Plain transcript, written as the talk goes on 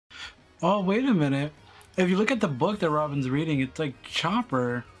Oh, wait a minute. If you look at the book that Robin's reading, it's like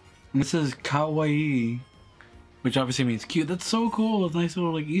Chopper. And it says kawaii, which obviously means cute. That's so cool. It's a nice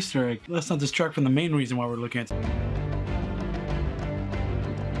little like Easter egg. Let's not distract from the main reason why we're looking at it.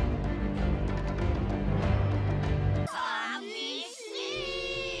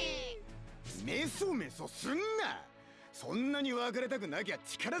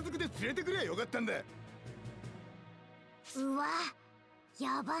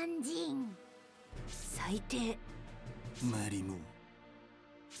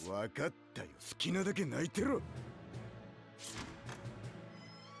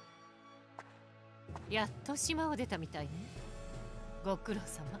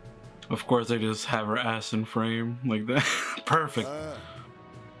 Of course, they just have her ass in frame like that. Perfect.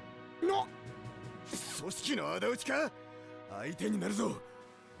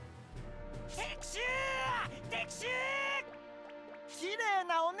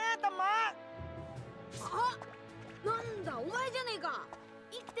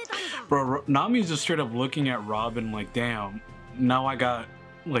 Bro, Nami's just straight up looking at Robin like, damn, now I got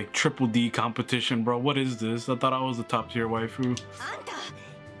like triple D competition, bro. What is this? I thought I was a top tier waifu.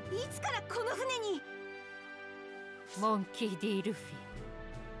 Monkey D. Luffy.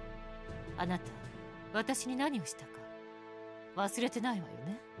 あなた、私に何をしたか忘れてないわよ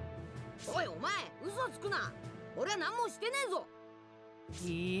ね。おい、お前、嘘つくな。俺は何もしてねえぞ。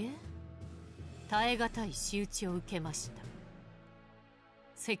いいえ、耐え難い仕打ちを受けました。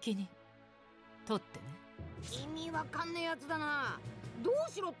責任取ってね。意味わかんねえやつだな。ど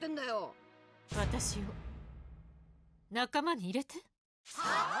うしろってんだよ。私を仲間に入れて。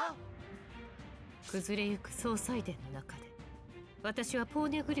はあ？崩れゆく総裁殿の中で私はポー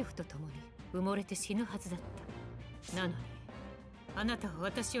ネグリフと共に埋もれて死ぬはずだった。なのにあなたは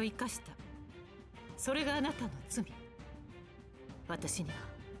私を生かした。それがあなたの罪。私には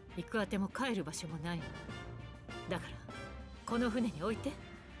行くあても帰る場所もないの。だからこの船に置いて。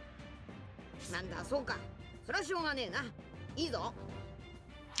なんだそうか。そりゃしょうがねえな。いいぞ。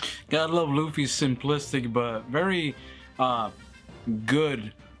Gotta love Luffy's simplistic but very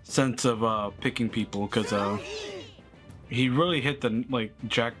good sense of picking people, because he really hit the like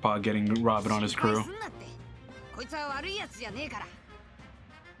jackpot getting Robin on his crew. こいつは悪いやつじゃねえから。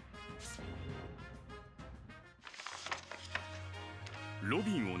ロ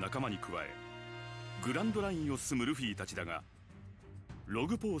ビンを仲間に加えグランドラインを進むルフィたちだが、ロ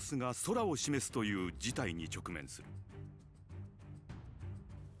グポースが空を示すという事態に直面する。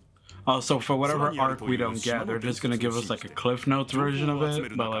Oh, so for whatever arc we don't get, they're just gonna give us like a Cliff Notes version of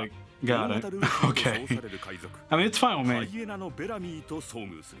it, but like, got it. Okay. I mean, it's fine with me.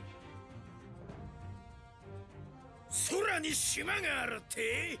 空に島があるっ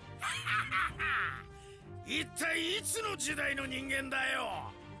て？一体いつの時代の人間だ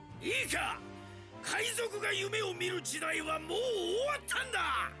よ。いいか、海賊が夢を見る時代はもう終わったん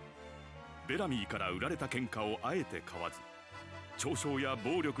だ。ベラミーから売られた喧嘩をあえて買わず、嘲笑や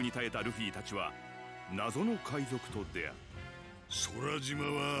暴力に耐えたルフィたちは謎の海賊と出会う。空島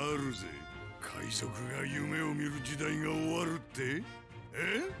はあるぜ。海賊が夢を見る時代が終わるって？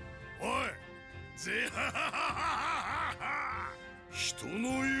え？おい、ぜははははは。人の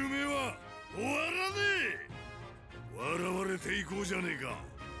夢は終わらねえ。笑われていこうじゃねえか。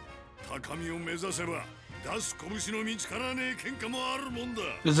高みを目指せば出す拳の道からねえ喧嘩もあるもんだ。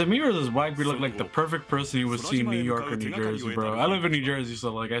Does Amir or his wife look like the perfect person you would see in New York or New Jersey, bro? I live in New Jersey,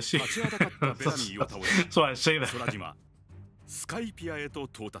 so like I see. So I say that. スカイピアへと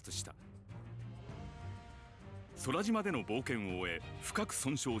到達した。空島での冒険を終え深く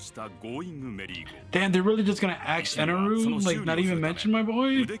損傷したゴーイングメリー号。 Damn, they're really just gonna axe Eneru? Like not even mention my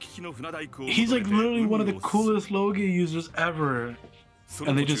boy? He's like literally one of the coolest Logia users ever.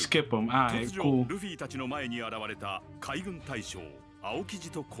 And they just skip him. Alright, cool. ルフィたちの前に現れた海軍大将青生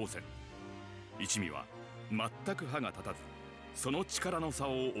地と交戦。一味は全く歯が立たず、その力の差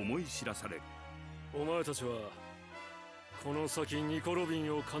を思い知らされる。お前たちはこの先ニコ・ロビ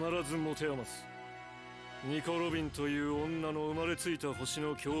ンを必ず持て余す。ニコ・ロビンという女の生まれついた星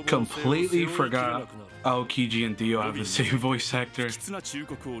の凶暴性を Completely forgot Aokiji and Dio have the same voice actor. 不吉な忠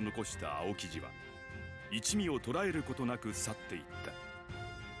告を残した青生地は一味を捕らえることなく去っていった。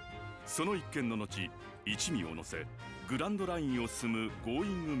その一件の後、一味を乗せグランドラインを進むゴーイ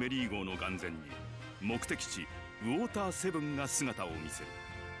ングメリー号の眼前に目的地ウォーターセブンが姿を見せる。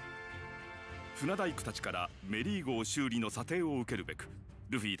船大工たちからメリー号修理の査定を受けるべく、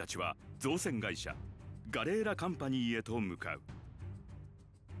ルフィたちは造船会社ガレーラカンパニーへと向かう。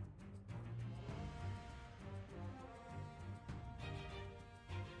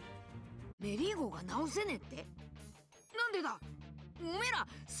メリー号が直せねえって？なんでだ？おめえら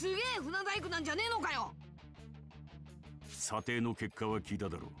すげえ船大工なんじゃねえのかよ。査定の結果は聞いた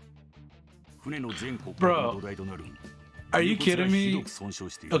だろう。船の全国 Bro, 土台となる are you kidding me? 損傷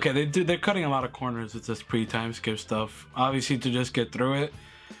している。 Okay, they're cutting a lot of corners with this pre-time skip stuff, obviously to just get through it.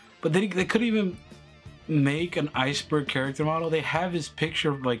 But they couldn't even make an iceberg character model. They have his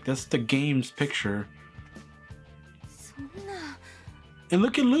picture, like that's the game's picture. そんな And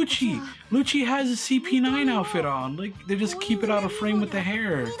look at Lucci. Lucci has a CP9 outfit on. Like they just keep it out of frame with the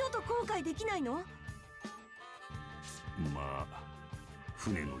hair. 二度と後悔できないの？まあ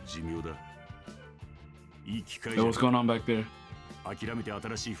船の寿命だ。いい機会 So what's going on back there? 諦めて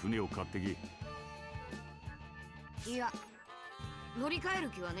新しい船を買ってき。いや、乗り換える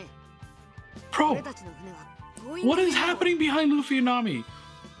気はね。 Bro, 俺たちの船は what is happening behind Luffy and Nami?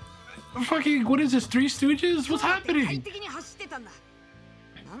 Fucking, what is this, Three Stooges? What's 快 happening? 適に走ってたんだ。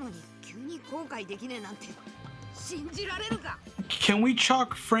なのに急に後悔できねえなんて信じられるか。 Can we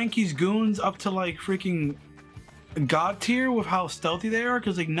chalk Frankie's goons up to like freaking god tier with how stealthy they are?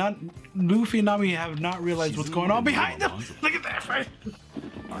 Because like not Luffy and Nami have not realized what's going on behind them. Look at that, right?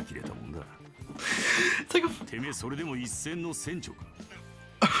 呆れたもんだ。 It's like a てめえそれでも一戦の船長か。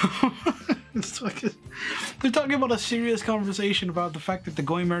 it's like they're talking about a serious conversation about the fact that the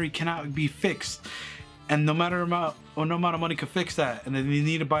Going Merry cannot be fixed, and no amount of money could fix that, and then they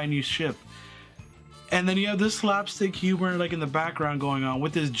need to buy a new ship. And then you have this slapstick humor like in the background going on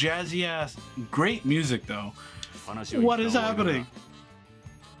with this jazzy ass, great music though. What is happening?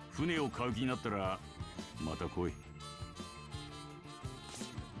 船を買う気になったらまた来い。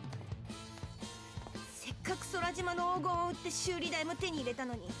せっかく空島の黄金を売って修理代も手に入れた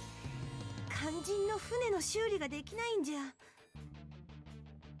のに、肝心の船の修理ができないんじゃ。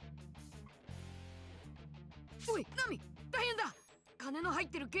おい、ナミ、大変だ。金の入っ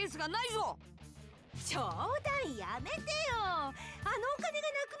てるケースがないぞ。冗談やめてよ。あのお金が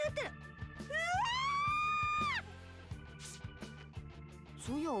なくなったら。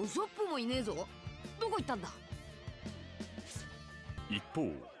そういや、ウソップもいねえぞ。どこ行ったんだ。一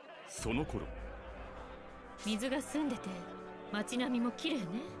方その頃、水が澄んでて街並みも綺麗ね。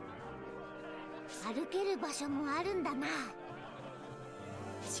歩ける場所もあるんだな。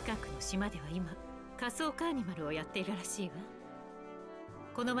近くの島では今仮想カーニバルをやっているらしいわ。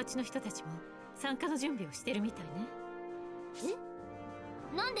この町の人たちも参加の準備をしてるみたいね。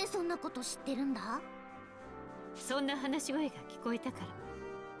え？なんでそんなこと知ってるんだ？そんな話し声が聞こえたから。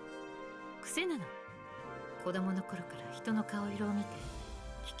癖なの。子供の頃から人の顔色を見て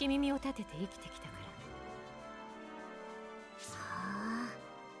聞き耳を立てて生きてきたから。はあ、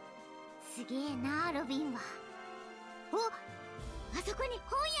すげえなロビンは。お、あそこに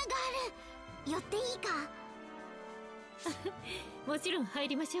本屋がある。寄っていいか？もちろん入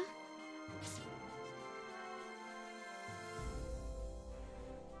りましょう。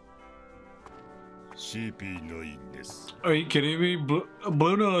CP9 です。 Are you kidding me?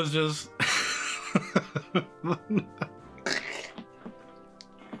 Bruno is just.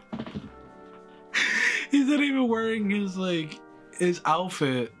 He's not even wearing his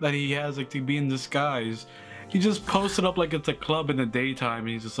outfit that he has like to be in disguise. He just posted up like it's a club in the daytime and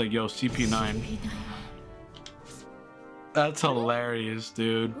he's just like, yo, CP9. That's hilarious,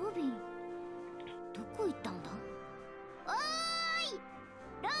 dude. ロビン、どこ行ったんだ？おーい、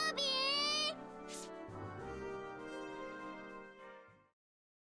ロビン！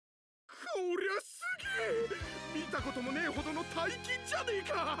こりゃすげえ、見たこともねえほどの大金じゃねえ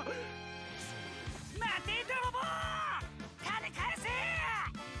か。待て泥棒、金返せ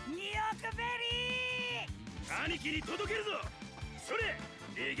2億ベリー。兄貴に届けるぞ。それ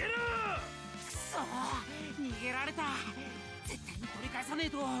逃げろ。くそー、逃げられた。絶対に取り返さねえ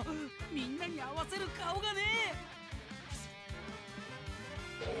とみんなに合わせる顔がね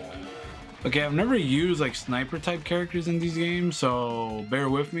え。 Okay, I've never used like sniper type characters in these games, so bear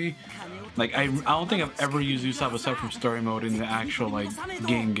with me. Like I don't think I've ever used Usopp aside from story mode in the actual like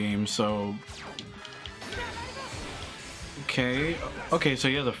game. So okay, so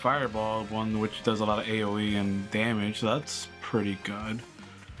he has a fireball one which does a lot of AOE and damage. So that's pretty good.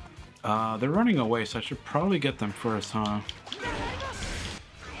 They're running away, so I should probably get them first, huh?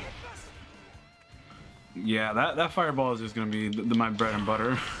 Yeah, that fireball is just gonna be my bread and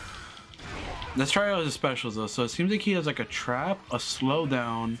butter. Let's try out his specials though. So it seems like he has like a trap, a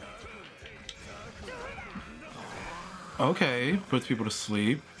slowdown. Okay, puts people to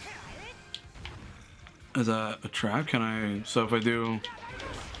sleep. Is that a trap? Can I? So if I do,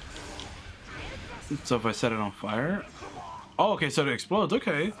 so if I set it on fire. Oh, okay, so it explodes.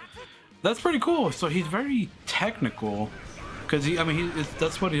 Okay, that's pretty cool. So he's very technical, because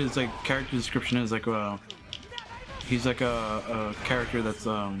that's what his like character description is. Like, He's like a character that's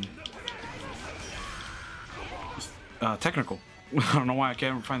technical. I don't know why I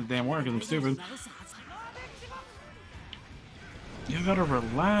can't find the damn word because I'm stupid. You gotta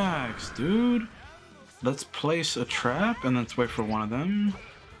relax, dude. Let's place a trap and let's wait for one of them.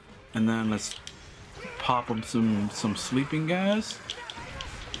 And then let's pop them some sleeping gas.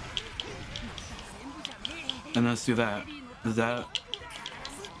 And let's do that. Is that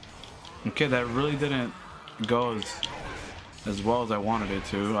okay? That really didn't go as well as I wanted it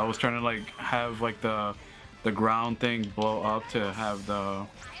to. I was trying to like have like the ground thing blow up to have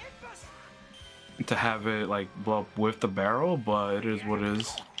it like blow up with the barrel, but it is what it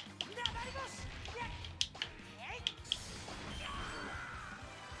is.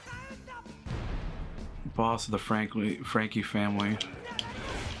 Boss of the Frankie family.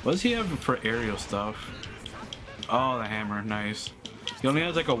 What does he have for aerial stuff? Oh, the hammer, nice. He only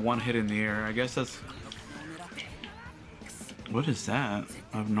has like a one hit in the air. I guess that's... What is that?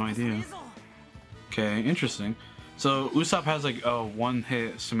 I have no idea. Okay, interesting. So Usopp has like a one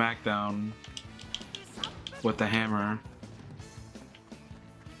hit smackdown with the hammer.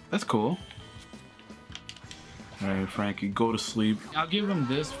 That's cool. Alright, Frankie, go to sleep. I'll give him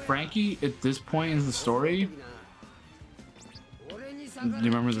this. Frankie, at this point in the story, do you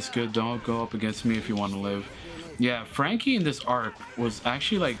remember this good? Don't go up against me if you want to live. Yeah, Frankie in this arc was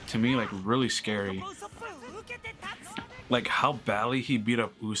actually like, to me, like really scary. Like how badly he beat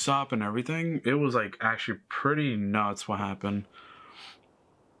up Usopp and everything. It was like actually pretty nuts what happened.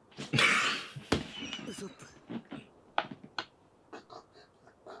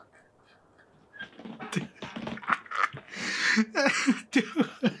 Dude,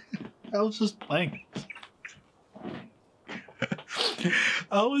 I was just playing.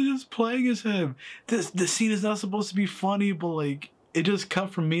 I was just playing as him. This scene is not supposed to be funny, but like it just cut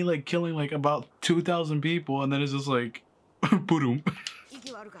from me like killing like about 2,000 people, and then it's just like, boom.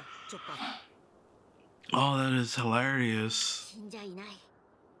 Oh, that is hilarious.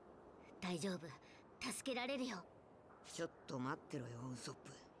 ちょっと待ってろよ、ウソッ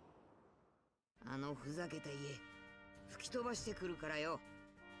プ。あのふざけた家、吹き飛ばしてくるからよ。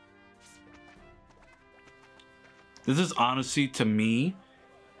This is honestly, to me,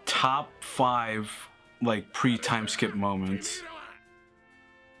 top 5 like pre-time skip moments.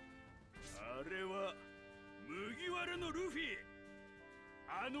 あれは麦わらのルフィ。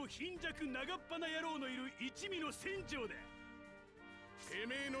あの貧弱長っ鼻野郎のいる一味の船長だ。て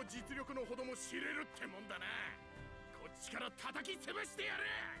めえの実力のほども知れるってもんだな。こっちから叩き潰してやる。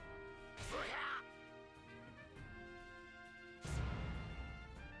おや。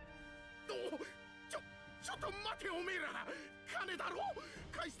ちょっと待ておめえら。金だろ。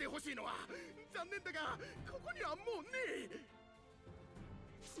返してほしいのは残念だがここにはもうねえ。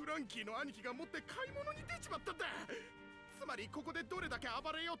フランキーの兄貴が持って買い物に出ちまったんだ。つまりここでどれだけ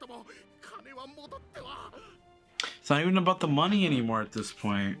暴れようとも金は戻っては。It's not even about the money anymore at this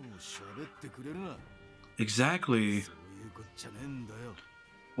point. Exactly.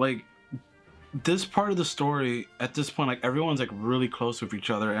 Like, this part of the story, at this point, like, everyone's, like, really close with each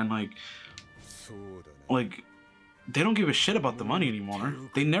other, and, like, they don't give a shit about the money anymore.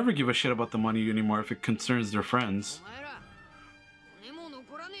 They never give a shit about the money anymore if it concerns their friends.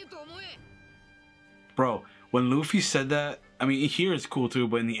 Bro, when Luffy said that, I mean, here it's cool too,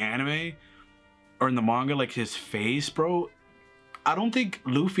 but in the anime, or in the manga, like his face, bro, I don't think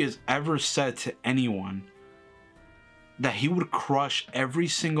Luffy has ever said to anyone that he would crush every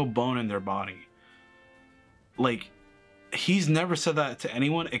single bone in their body. Like, he's never said that to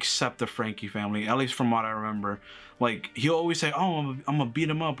anyone except the Frankie family, at least from what I remember. Like, he'll always say, "Oh, I'm gonna beat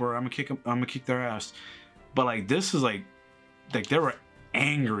him up," or I'm gonna kick their ass." But like, this is like they were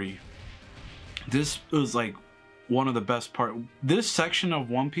angry. This was like one of the best part. This section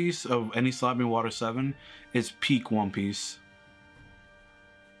of One Piece, of any Slap Me Water 7, is peak One Piece.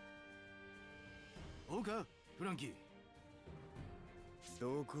 Okay, Frankie.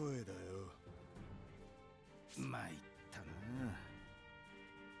 どこへだよ。参ったな。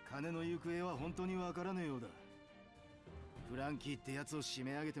金の行方は本当にわからねえようだ。フランキーってやつを締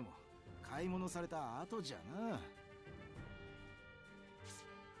め上げても買い物された後じゃな。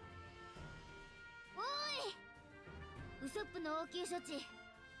おい、ウソップの応急処置終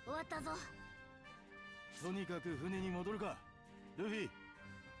わったぞ。とにかく船に戻るか、ルフィ。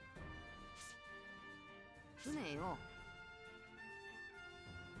船よ。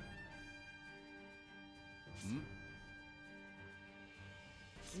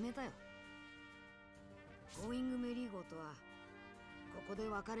決めたよ。ゴーイングメリー号とはここで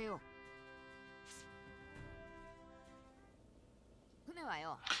別れよう。船は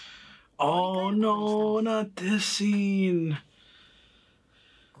よ。Oh no, not this scene.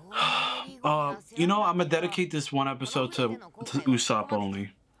 You know, I'm gonna dedicate this one episode to Usopp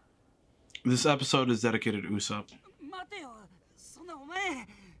only. This episode is dedicated to Usopp. 待てよ、そんなお前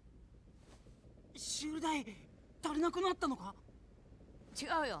修代足りなくなったのか？違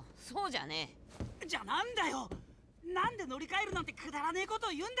うよ、そうじゃねえ。じゃあなんだよ、なんで乗り換えるなんてくだらねえことを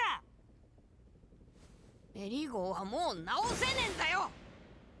言うんだ。メリー号はもう直せねえんだよ。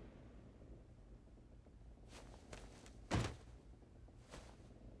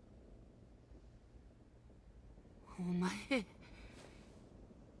お前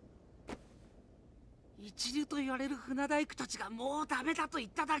一流と言われる船大工たちがもうダメだと言っ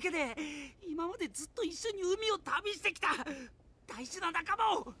ただけで今までずっと一緒に海を旅してきた大事な仲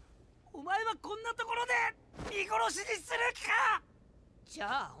間をお前はこんなところで見殺しにする気か。じゃ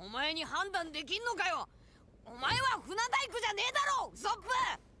あお前に判断できんのかよ。お前は船大工じゃねえだろ、ウソップ。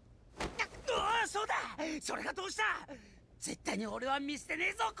そうだ、それがどうした。絶対に俺は見捨てね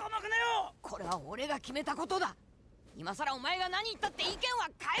えぞ、この船を。これは俺が決めたことだ。今さらお前が何言ったって意見は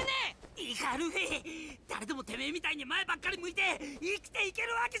変えねえ。いいかルフィ、誰でもてめえみたいに前ばっかり向いて生きていけ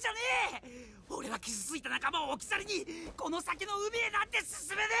るわけじゃねえ。俺は傷ついた仲間を置き去りにこの先の海へなんて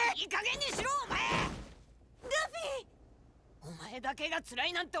進めねえ。いい加減にしろお前。ルフィ、お前だけが辛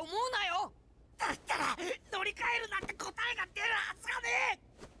いなんて思うなよ。だったら乗り換えるなんて答えが出るはずがね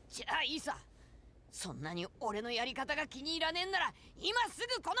え。じゃあいいさ、そんなに俺のやり方が気に入らねえんなら今す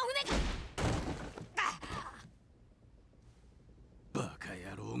ぐこの船か。バカ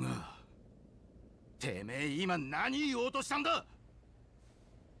野郎が、てめえ今何言おうとしたんだ。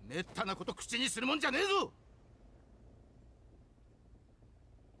めったなこと口にするもんじゃねえぞ。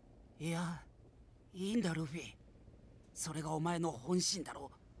いや、いいんだルフィ、それがお前の本心だ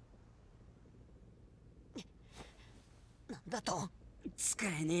ろ。なんだと。使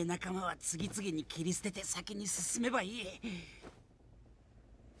えねえ仲間は次々に切り捨てて先に進めばいい。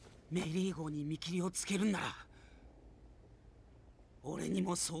メリー号に見切りをつけるんなら俺に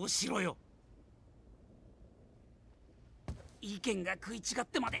もそうしろよ。意見が食い違っ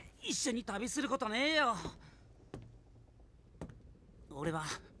てまで一緒に旅することねえよ。俺は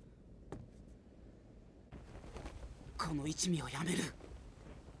この一味をやめる。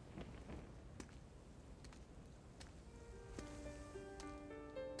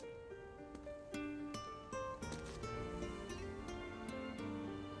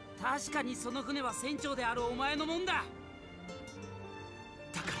確かにその船は船長であるお前のもんだ。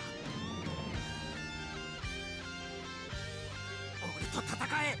だから俺と戦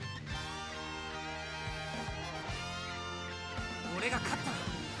え。俺が勝ったら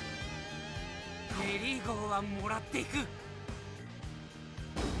メリー号はもらっていく。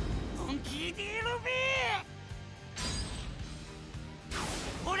モンキー D ルフ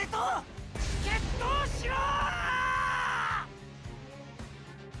ィ、俺と決闘しろ。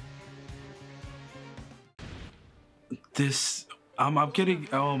This, I'm getting,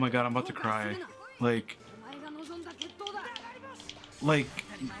 oh my god, I'm about to cry. Like,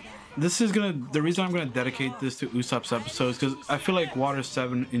 this is gonna, the reason I'm gonna dedicate this to Usopp's episodes, because I feel like Water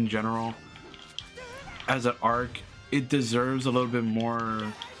 7 in general, as an arc, it deserves a little bit more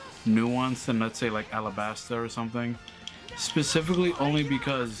nuance than, let's say, like Alabasta or something. Specifically only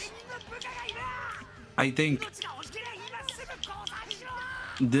because I think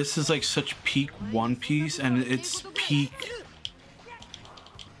this is like such peak One Piece, and it's peak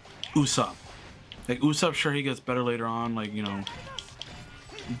Usopp. Like Usopp, sure, he gets better later on, like, you know,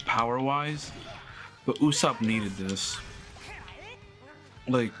 power wise, but Usopp needed this.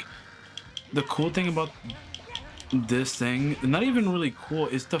 Like, the cool thing about this thing, not even really cool,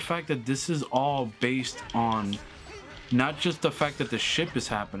 is the fact that this is all based on not just the fact that the ship is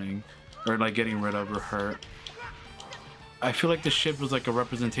happening or like getting rid of or hurt. I feel like the ship was like a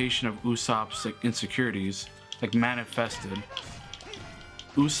representation of Usopp's like insecurities, like manifested.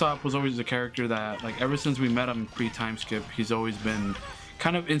 Usopp was always the character that, like, ever since we met him pre-time skip, he's always been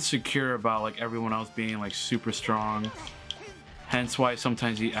kind of insecure about like everyone else being like super strong. Hence why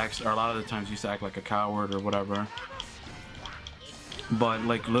sometimes he acts, or a lot of the times he used to act like a coward or whatever. But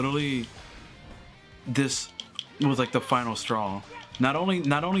like literally, this was like the final straw. Not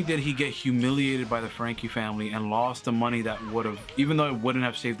only did he get humiliated by the Frankie family and lost the money that would have, even though it wouldn't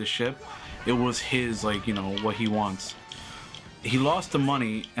have saved the ship, it was his, like, you know, what he wants. He lost the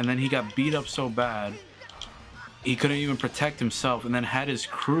money, and then he got beat up so bad he couldn't even protect himself, and then had his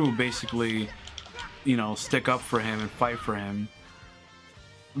crew basically, you know, stick up for him and fight for him.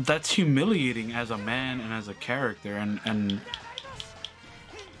 That's humiliating as a man and as a character, and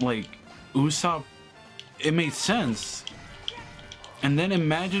like Usopp, it made sense. And then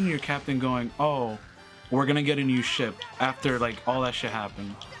imagine your captain going, oh, we're gonna get a new ship after like all that shit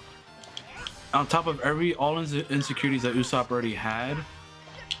happened. On top of all insecurities that Usopp already had,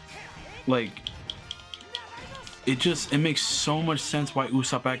 like, it makes so much sense why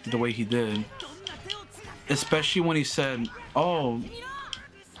Usopp acted the way he did. Especially when he said, oh,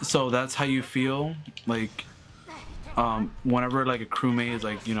 so that's how you feel? Like, whenever like a crewmate is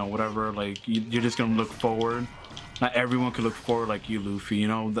like, you know, whatever, like you're just gonna look forward. Not everyone could look forward like you, Luffy. You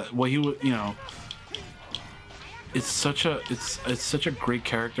know that what he would, you know. It's such a great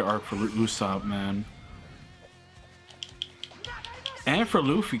character arc for Usopp, man. And for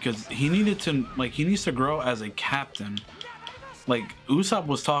Luffy, because he needs to grow as a captain. Like, Usopp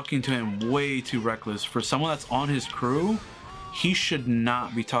was talking to him way too reckless. For someone that's on his crew, he should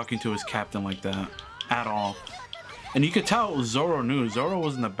not be talking to his captain like that at all. And you could tell Zoro knew. Zoro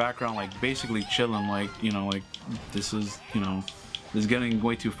was in the background, like, basically chilling, like, you know, like, this is, you know, this is getting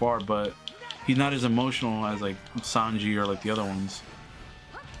way too far, but he's not as emotional as, like, Sanji or, like, the other ones.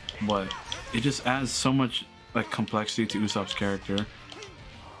 But it just adds so much, like, complexity to Usopp's character.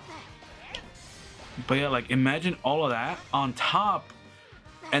 But yeah, like, imagine all of that on top,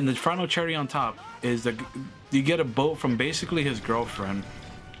 and the final cherry on top is that you get a boat from basically his girlfriend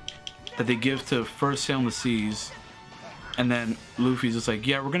that they give to first sail on the seas, and then Luffy's just like,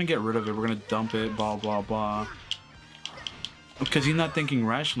 yeah, we're gonna get rid of it, we're gonna dump it, blah blah blah. Because he's not thinking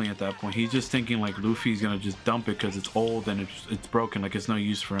rationally at that point. He's just thinking like Luffy's gonna just dump it because it's old and it's broken, like it's no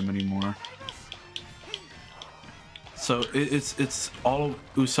use for him anymore. So it's all of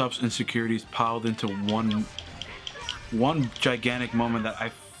Usopp's insecurities piled into one gigantic moment that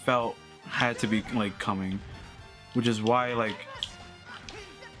I felt had to be like coming, which is why like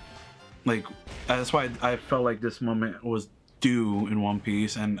that's why I felt like this moment was due in One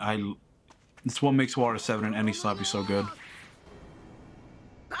Piece, and it's what makes Water 7 and any sloppy so good.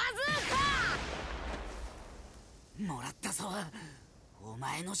 もらったぞ。お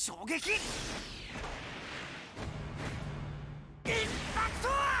前の衝撃。インパクト。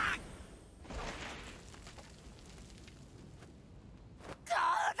ど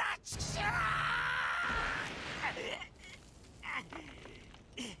うだチキショー。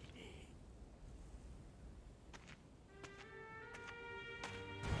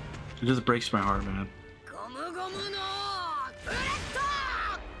It just breaks my heart, man. ゴムゴムのブレッド。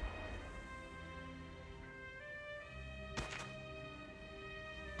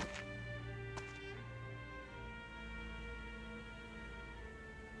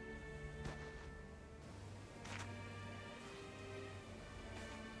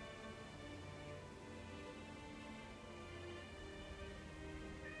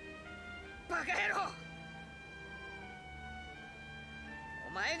 バカ野郎！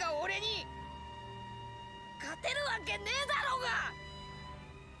お前が俺に勝てるわけねえだろうが！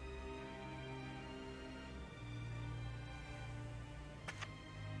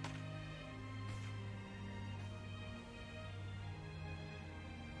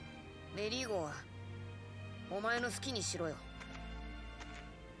メリーゴはお前の好きにしろよ。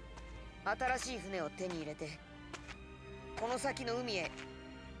新しい船を手に入れてこの先の海へ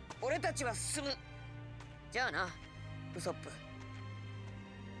俺たちは進む。じゃあな、ウソップ。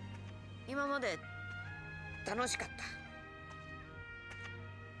今まで楽しかっ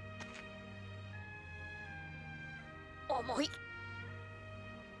た。重い。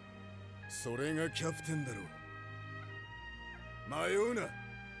それがキャプテンだろう。迷うな。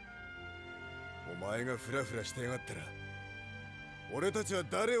お前がフラフラしてやがったら俺たちは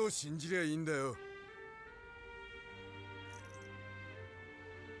誰を信じりゃいいんだよ。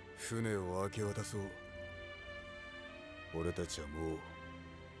船を明け渡そう。俺たちはもう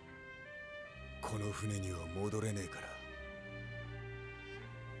この船には戻れねえから。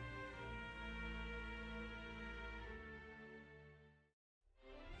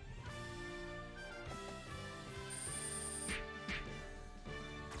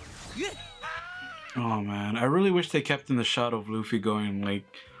Oh man, I really wish they kept in the shot of Luffy going like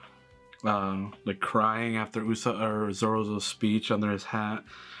crying after Zoro's speech under his hat.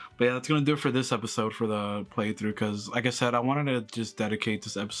 But yeah, that's gonna do it for this episode for the playthrough, because like I said, I wanted to just dedicate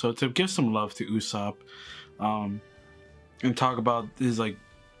this episode to give some love to Usopp, and talk about his like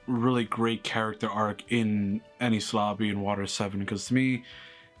really great character arc in Enies Lobby and Water 7, because to me,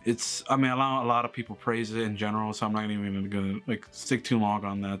 it's, I mean, a lot of people praise it in general, so I'm not even gonna like stick too long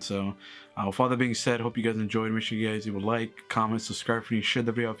on that. So with all that being said, hope you guys enjoyed. Make sure you guys leave a like, comment, subscribe for you, share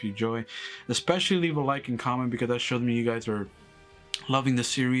the video if you enjoy. Especially leave a like and comment, because that shows me you guys are loving the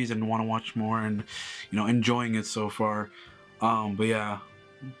series and want to watch more, and you know, enjoying it so far. But yeah,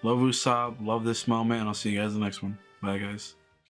 love Usopp, love this moment, and I'll see you guys in the next one. Bye guys.